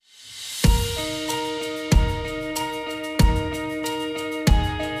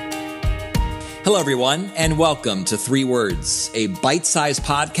Hello, everyone, and welcome to Three Words, a bite-sized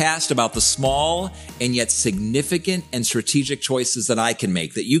podcast about the small and yet significant and strategic choices that I can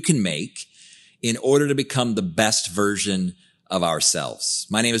make, that you can make in order to become the best version of ourselves.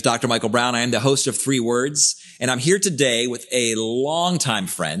 My name is Dr. Michael Brown. I am the host of Three Words, and I'm here today with a longtime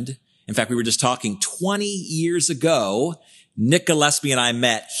friend. In fact, we were just talking 20 years ago. Nick Gillespie and I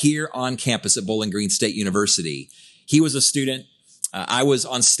met here on campus at Bowling Green State University. He was a student. I was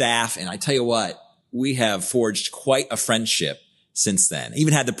on staff, and I tell you what, we have forged quite a friendship since then. I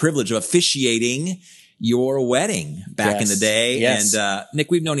even had the privilege of officiating your wedding back in the day. Yes. And Nick,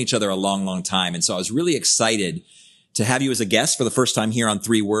 we've known each other a long, long time. And so I was really excited to have you as a guest for the first time here on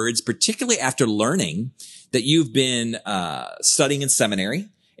Three Words, particularly after learning that you've been studying in seminary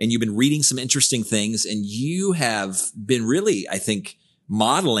and you've been reading some interesting things, and you have been really, I think,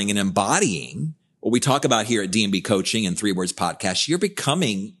 modeling and embodying what we talk about here at D&B Coaching and Three Words Podcast. You're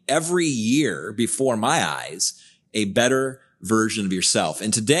becoming every year before my eyes a better version of yourself.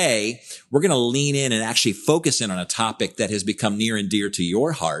 And today we're going to lean in and actually focus in on a topic that has become near and dear to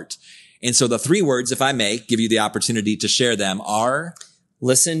your heart. And so the three words, if I may give you the opportunity to share them, are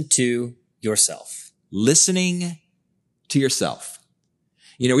listen to yourself. Listening to yourself.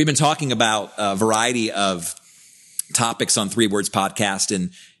 You know, we've been talking about a variety of topics on Three Words Podcast,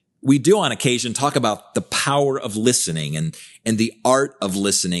 and we do on occasion talk about the power of listening and the art of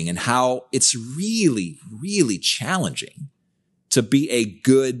listening and how it's really, really challenging to be a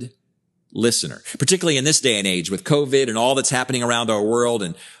good listener, particularly in this day and age with COVID and all that's happening around our world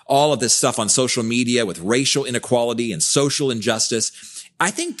and all of this stuff on social media with racial inequality and social injustice.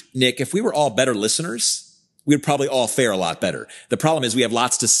 I think, Nick, if we were all better listeners, we'd probably all fare a lot better. The problem is we have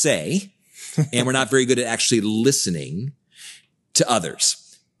lots to say and we're not very good at actually listening to others.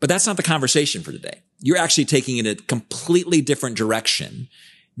 But that's not the conversation for today. You're actually taking it a completely different direction,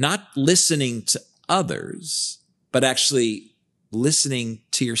 not listening to others, but actually listening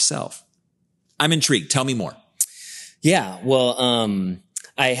to yourself. I'm intrigued. Tell me more. Yeah. Well,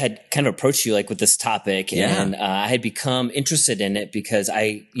 I had kind of approached you like with this topic, and I had become interested in it because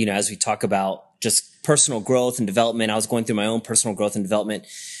as we talk about just personal growth and development, I was going through my own personal growth and development,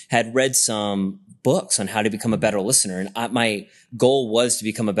 had read some books on how to become a better listener. And my goal was to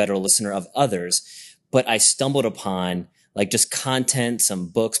become a better listener of others, but I stumbled upon like just content, some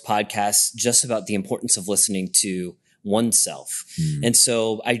books, podcasts, just about the importance of listening to oneself. And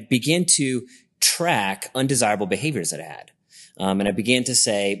so I began to track undesirable behaviors that I had. And I began to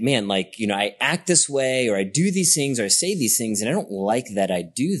say, man, I act this way, or I do these things, or I say these things, and I don't like that I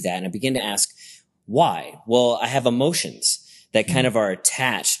do that. And I began to ask, why? Well, I have emotions that kind of are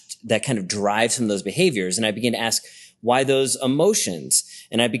attached, that kind of drive some of those behaviors. And I began to ask why those emotions.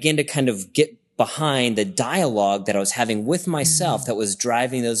 And I began to kind of get behind the dialogue that I was having with myself that was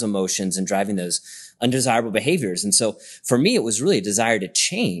driving those emotions and driving those undesirable behaviors. And so for me, it was really a desire to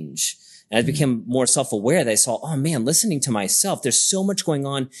change. And I became more self-aware that I saw, oh man, listening to myself, there's so much going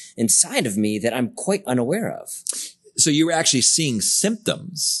on inside of me that I'm quite unaware of. So you were actually seeing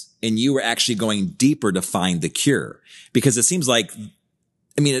symptoms and you were actually going deeper to find the cure, because it seems like,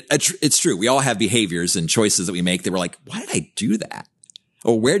 it's true. We all have behaviors and choices that we make that we're like, why did I do that?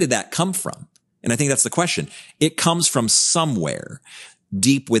 Or where did that come from? And I think that's the question. It comes from somewhere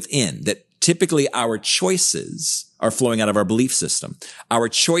deep within, that typically our choices are flowing out of our belief system. Our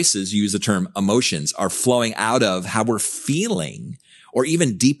choices, use the term emotions, are flowing out of how we're feeling or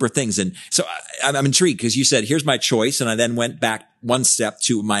even deeper things. And so I'm intrigued because you said, here's my choice. And I then went back one step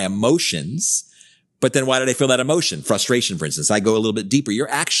to my emotions. But then why did I feel that emotion? Frustration, for instance. I go a little bit deeper. You're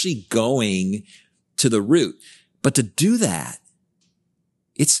actually going to the root. But to do that,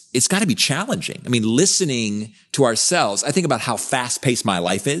 it's got to be challenging. Listening to ourselves, I think about how fast paced my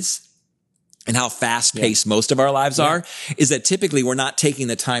life is and how fast paced most of our lives are, is that typically we're not taking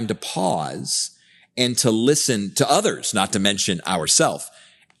the time to pause and to listen to others, not to mention ourselves.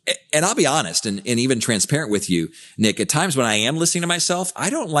 And I'll be honest and even transparent with you, Nick, at times when I am listening to myself, I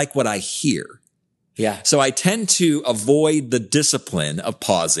don't like what I hear. Yeah. So I tend to avoid the discipline of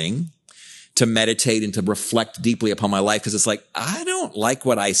pausing to meditate and to reflect deeply upon my life, because it's like, I don't like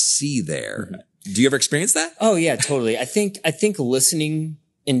what I see there. Mm-hmm. Do you ever experience that? Oh yeah, totally. I think listening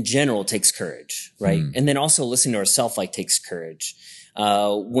in general takes courage, right? And then also listening to ourselves takes courage.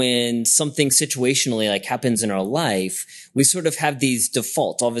 When something situationally happens in our life, we sort of have these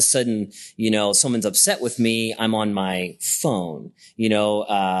defaults. All of a sudden, someone's upset with me. I'm on my phone.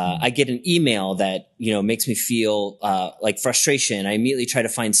 I get an email that, makes me feel, frustration. I immediately try to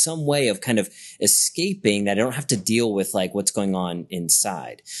find some way of kind of escaping that I don't have to deal with what's going on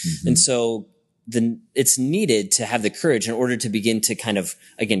inside. Mm-hmm. And so it's needed to have the courage in order to begin to kind of,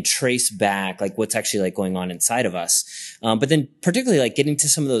 again, trace back like what's actually like going on inside of us. But then particularly like getting to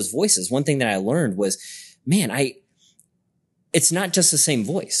some of those voices. One thing that I learned was, man, it's not just the same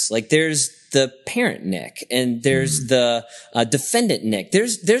voice. Like there's the parent Nick and there's the defendant Nick.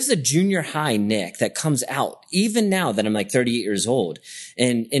 There's the junior high Nick that comes out even now that I'm like 38 years old.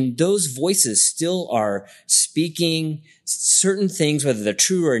 And those voices still are speaking certain things, whether they're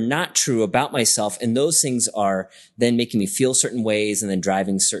true or not true about myself. And those things are then making me feel certain ways and then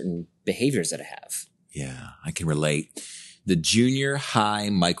driving certain behaviors that I have. Yeah, I can relate. The junior high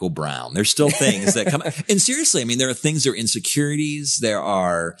Michael Brown. There's still things that come. And seriously, I mean, there are things, there are insecurities. There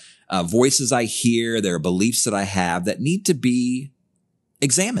are voices I hear. There are beliefs that I have that need to be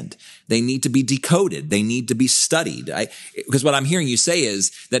examined. They need to be decoded. They need to be studied. Because what I'm hearing you say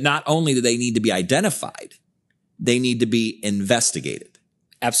is that not only do they need to be identified, they need to be investigated.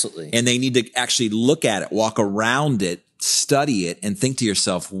 Absolutely. And they need to actually look at it, walk around it, study it, and think to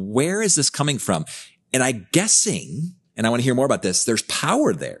yourself, where is this coming from? And I'm guessing, and I want to hear more about this, there's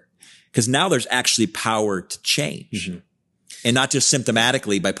power there because now there's actually power to change. Mm-hmm. And not just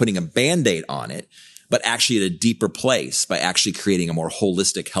symptomatically by putting a Band-Aid on it, but actually at a deeper place by actually creating a more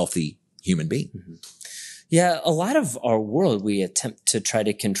holistic, healthy human being. Mm-hmm. Yeah, a lot of our world we attempt to try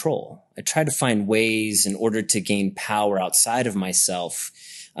to control. I try to find ways in order to gain power outside of myself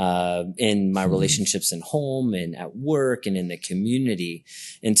in my relationships in home and at work and in the community.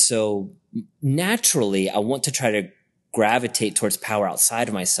 And so naturally, I want to try to gravitate towards power outside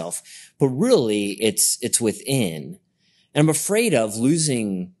of myself, but really it's within. And I'm afraid of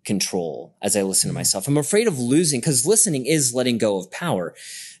losing control as I listen to myself. I'm afraid of losing because listening is letting go of power.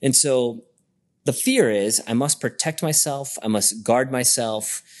 And so the fear is I must protect myself. I must guard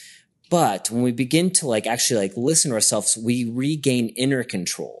myself. But when we begin to like actually like listen to ourselves, we regain inner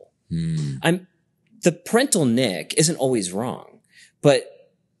control. The parental Nick isn't always wrong, but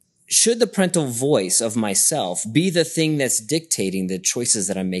should the parental voice of myself be the thing that's dictating the choices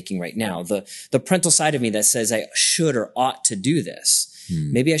that I'm making right now? The parental side of me that says I should or ought to do this.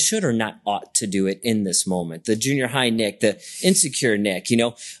 Maybe I should or not ought to do it in this moment. The junior high Nick, the insecure Nick,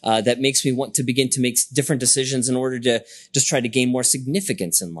 that makes me want to begin to make different decisions in order to just try to gain more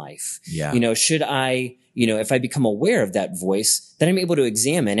significance in life. Yeah. Should I, if I become aware of that voice, then I'm able to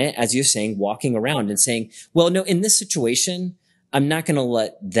examine it, as you're saying, walking around and saying, well, no, in this situation, I'm not going to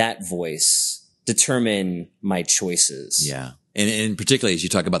let that voice determine my choices. Yeah. And particularly as you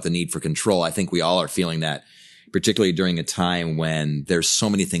talk about the need for control, I think we all are feeling that, particularly during a time when there's so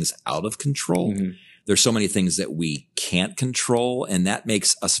many things out of control. Mm-hmm. There's so many things that we can't control, and that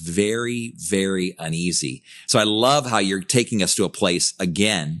makes us very, very uneasy. So I love how you're taking us to a place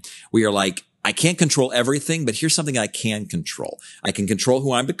again where you're like, I can't control everything, but here's something I can control. I can control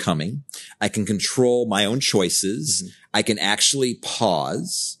who I'm becoming. I can control my own choices. Mm-hmm. I can actually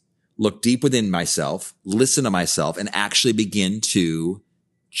pause, look deep within myself, listen to myself, and actually begin to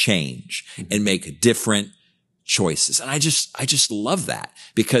change and make different choices. And I just love that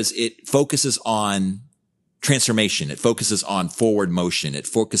because it focuses on transformation. It focuses on forward motion. It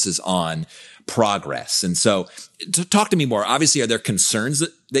focuses on progress. And so talk to me more. Obviously, are there concerns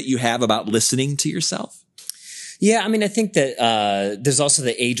that you have about listening to yourself? Yeah. I mean, I think that, there's also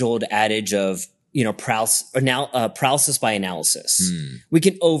the age old adage of, paralysis by analysis. We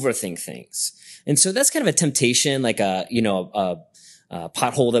can overthink things. And so that's kind of a temptation, like a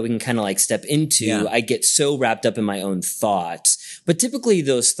pothole that we can kind of like step into. Yeah. I get so wrapped up in my own thoughts, but typically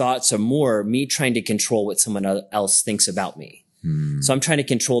those thoughts are more me trying to control what someone else thinks about me. So I'm trying to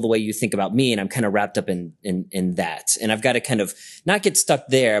control the way you think about me, and I'm kind of wrapped up in that. And I've got to kind of not get stuck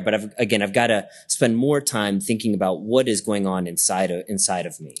there, but I've got to spend more time thinking about what is going on inside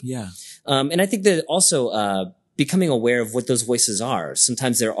of me. Yeah. And I think that also, becoming aware of what those voices are.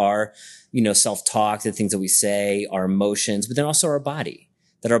 Sometimes there are, self-talk, the things that we say, our emotions, but then also our body,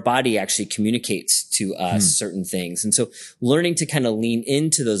 that our body actually communicates to us certain things. And so learning to kind of lean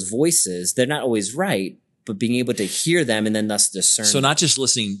into those voices, they're not always right, but being able to hear them and then thus discern. So not just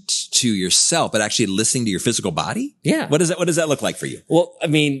listening to yourself, but actually listening to your physical body? Yeah. What does that look like for you? Well, I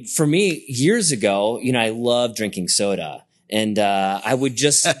mean, for me, years ago, I love drinking soda. And, I would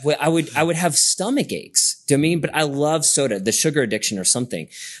have stomach aches. Do you know what I mean? But I love soda, the sugar addiction or something.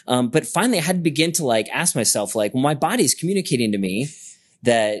 But finally I had to begin to like ask myself, like, well, my body's communicating to me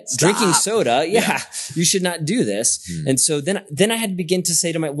that drinking soda, you should not do this. And so then I had to begin to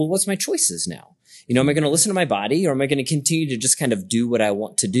say to well, what's my choices now? Am I going to listen to my body, or am I going to continue to just kind of do what I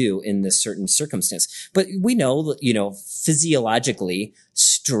want to do in this certain circumstance? But we know, physiologically,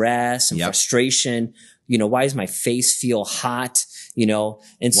 stress and frustration, why does my face feel hot? And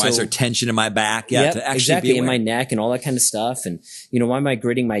why is there tension in my back? Yeah, yep, to actually exactly, be aware. in my neck and all that kind of stuff. And, why am I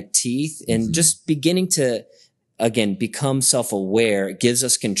gritting my teeth? And just beginning to, again, become self-aware gives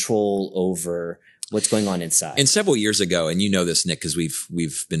us control over what's going on inside. And several years ago, and you know this, Nick, because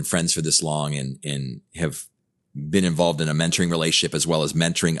we've been friends for this long and have been involved in a mentoring relationship as well as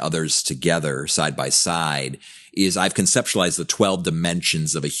mentoring others together side by side, is I've conceptualized the 12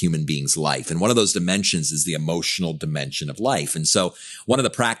 dimensions of a human being's life. And one of those dimensions is the emotional dimension of life. And so one of the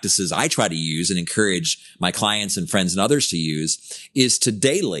practices I try to use and encourage my clients and friends and others to use is to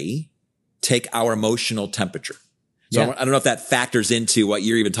daily take our emotional temperature. So I don't know if that factors into what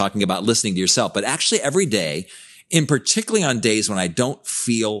you're even talking about, listening to yourself, but actually every day, and particularly on days when I don't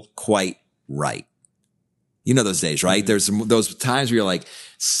feel quite right. You know those days, right? There's those times where you're like,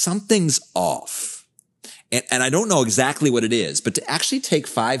 something's off. And I don't know exactly what it is, but to actually take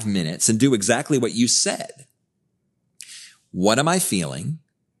 5 minutes and do exactly what you said. What am I feeling?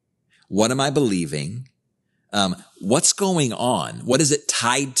 What am I believing? What's going on? What is it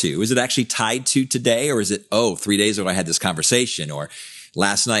tied to? Is it actually tied to today? Or is it, 3 days ago I had this conversation, or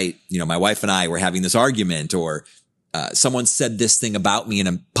last night, my wife and I were having this argument, or someone said this thing about me in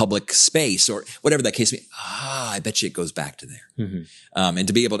a public space, or whatever that case may be. I bet you it goes back to there. And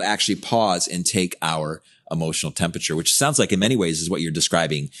to be able to actually pause and take our emotional temperature, which sounds like in many ways is what you're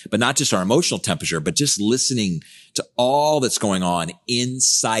describing, but not just our emotional temperature, but just listening to all that's going on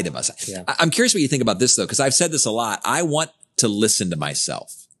inside of us. Yeah. I'm curious what you think about this though, because I've said this a lot. I want to listen to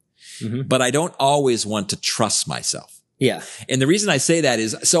myself, but I don't always want to trust myself. Yeah. And the reason I say that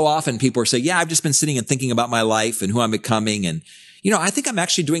is so often people are saying, I've just been sitting and thinking about my life and who I'm becoming. And, I think I'm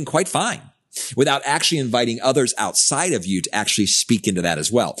actually doing quite fine, without actually inviting others outside of you to actually speak into that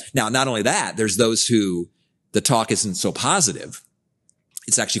as well. Now, not only that, there's those who the talk isn't so positive.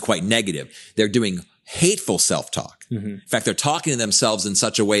 It's actually quite negative. They're doing hateful self-talk. In fact, they're talking to themselves in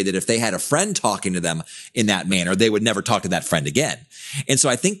such a way that if they had a friend talking to them in that manner, they would never talk to that friend again. And so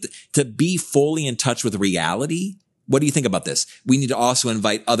I think to be fully in touch with reality, what do you think about this? We need to also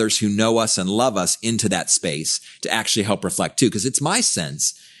invite others who know us and love us into that space to actually help reflect too. Because it's my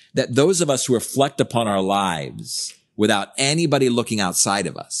sense that those of us who reflect upon our lives without anybody looking outside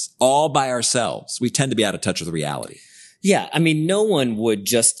of us, all by ourselves, we tend to be out of touch with reality. Yeah. I mean, no one would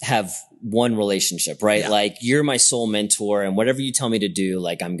just have one relationship, right? Yeah. Like you're my soul mentor and whatever you tell me to do,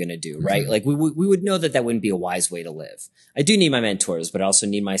 like I'm going to do, right? Like we would know that wouldn't be a wise way to live. I do need my mentors, but I also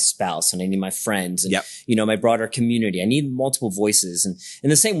need my spouse and I need my friends and, my broader community. I need multiple voices. And in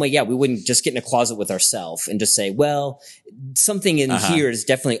the same way, we wouldn't just get in a closet with ourselves and just say, well, something in here is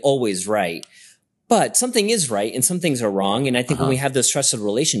definitely always right. But something is right and some things are wrong. And I think when we have those trusted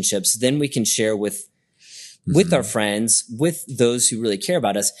relationships, then we can share with our friends, with those who really care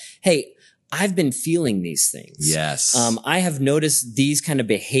about us. Hey, I've been feeling these things. Yes. I have noticed these kind of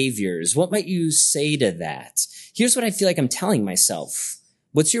behaviors. What might you say to that? Here's what I feel like I'm telling myself.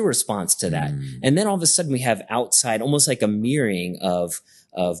 What's your response to that? And then all of a sudden we have outside, almost like a mirroring of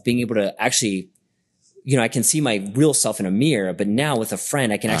being able to actually, I can see my real self in a mirror, but now with a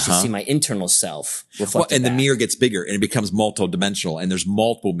friend, I can actually see my internal self reflected and back. the mirror gets bigger and it becomes multi-dimensional and there's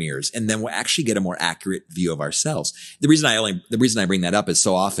multiple mirrors. And then we'll actually get a more accurate view of ourselves. The reason I bring that up is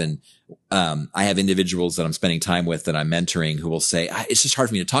so often, I have individuals that I'm spending time with that I'm mentoring who will say, it's just hard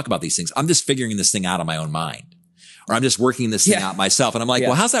for me to talk about these things. I'm just figuring this thing out on my own mind. Or I'm just working this thing out myself. And I'm like,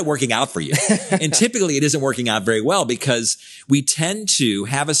 well, how's that working out for you? And typically it isn't working out very well because we tend to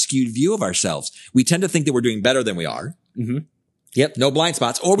have a skewed view of ourselves. We tend to think that we're doing better than we are. Yep. No blind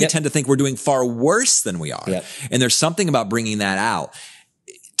spots. Or we tend to think we're doing far worse than we are. Yep. And there's something about bringing that out.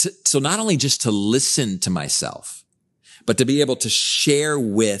 So not only just to listen to myself, but to be able to share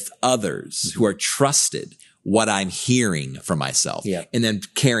with others who are trusted what I'm hearing from myself. And then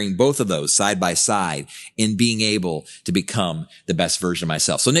carrying both of those side by side and being able to become the best version of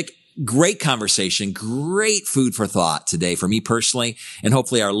myself. So Nick, great conversation, great food for thought today for me personally, and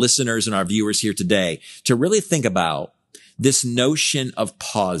hopefully our listeners and our viewers here today to really think about this notion of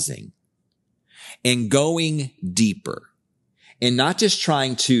pausing and going deeper and not just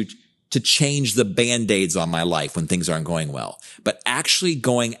trying to change the Band-Aids on my life when things aren't going well, but actually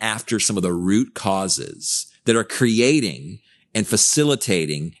going after some of the root causes that are creating and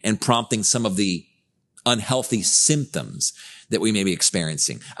facilitating and prompting some of the unhealthy symptoms that we may be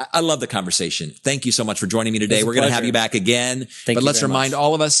experiencing. I love the conversation. Thank you so much for joining me today. We're going to have you back again. But let's remind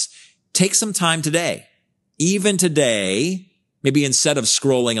all of us, take some time today, even today, maybe instead of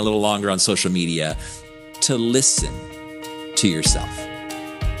scrolling a little longer on social media, to listen to yourself.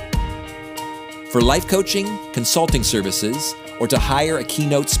 For life coaching, consulting services, or to hire a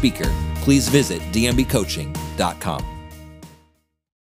keynote speaker, please visit dmbcoaching.com.